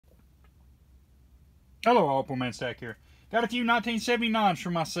Hello, all, Poor Man Stack here. Got a few 1979s for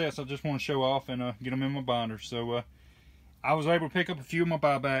my sets I just want to show off and get them in my binder. So I was able to pick up a few of my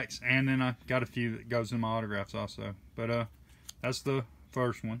buybacks, and then I got a few that goes in my autographs also. But that's the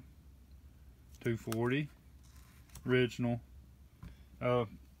first one. 240 original.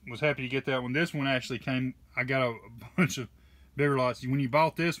 Was happy to get that one. This one actually came. I got a bunch of bigger lots. When you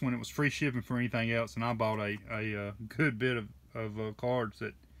bought this one, it was free shipping for anything else, and I bought a good bit of cards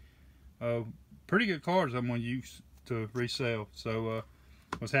that. Pretty good cards I'm going to use to resell. So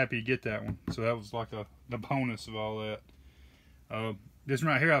was happy to get that one. So that was like the bonus of all that. This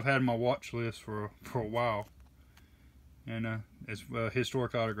one right here I've had on my watch list for a while. And it's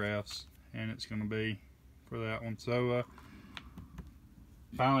historic autographs. And it's going to be for that one. So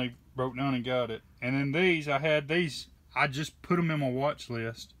finally broke down and got it. And then these, I just put them in my watch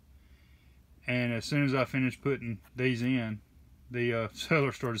list. And as soon as I finished putting these in, the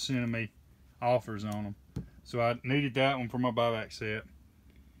seller started sending me offers on them. So I needed that one for my buyback set,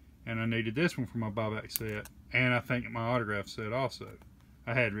 and I needed this one for my buyback set, and I think my autograph set also.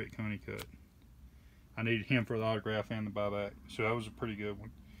 I had Rick Honeycutt. I needed him for the autograph and the buyback, so that was a pretty good one.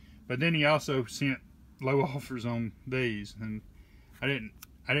 But then he also sent low offers on these, and I didn't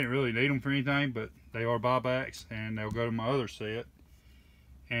really need them for anything, but they are buybacks, and they'll go to my other set.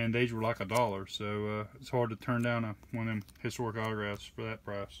 And these were like $1, so it's hard to turn down one of them historic autographs for that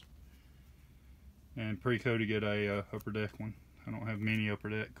price. And pretty cool to get a Upper Deck one. I don't have many Upper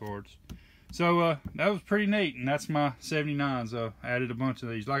Deck cards. So that was pretty neat, and that's my 79s. I added a bunch of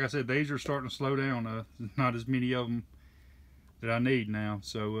these. Like I said, these are starting to slow down. Not as many of them that I need now,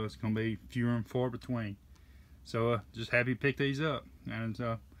 so it's going to be fewer and far between. So just happy to pick these up. And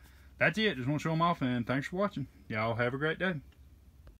that's it. Just want to show them off, and thanks for watching. Y'all have a great day.